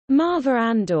Maarva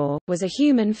Andor was a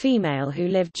human female who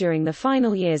lived during the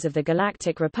final years of the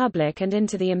Galactic Republic and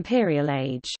into the Imperial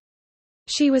Age.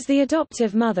 She was the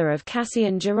adoptive mother of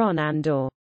Cassian Geron Andor.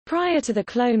 Prior to the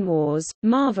Clone Wars,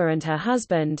 Maarva and her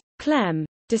husband, Clem,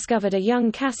 discovered a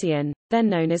young Cassian, then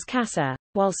known as Cassa,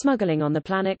 while smuggling on the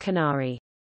planet Kenari.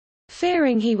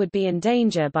 Fearing he would be in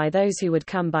danger by those who would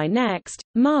come by next,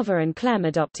 Maarva and Clem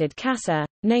adopted Cassa,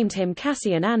 named him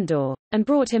Cassian Andor, and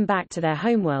brought him back to their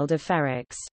homeworld of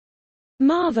Ferrix.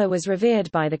 Maarva was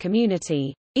revered by the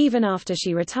community, even after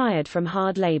she retired from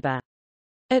hard labor.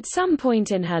 At some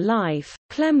point in her life,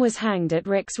 Clem was hanged at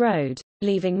Rix Road,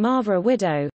 leaving Maarva a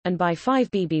widow, and by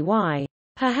 5 BBY,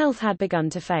 her health had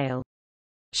begun to fail.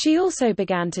 She also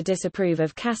began to disapprove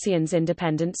of Cassian's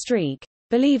independent streak,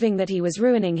 believing that he was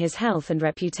ruining his health and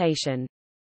reputation.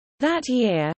 That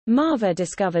year, Maarva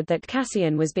discovered that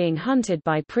Cassian was being hunted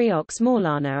by Preox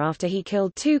Morlana after he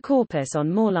killed 2 Corpus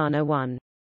on Morlana 1.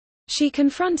 She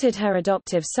confronted her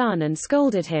adoptive son and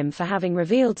scolded him for having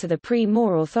revealed to the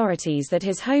Pre-Mor authorities that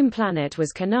his home planet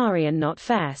was Kenari and not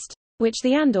Fest, which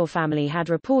the Andor family had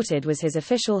reported was his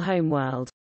official homeworld.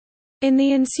 In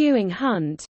the ensuing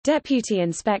hunt, Deputy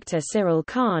Inspector Cyril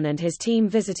Khan and his team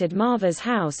visited Maarva's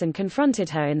house and confronted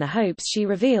her in the hopes she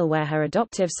reveal where her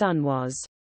adoptive son was.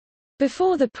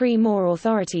 Before the Pre-Mor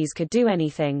authorities could do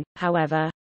anything, however,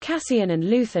 Cassian and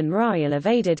Luthen Rael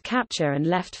evaded capture and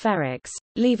left Ferrix,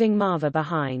 leaving Maarva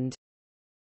behind.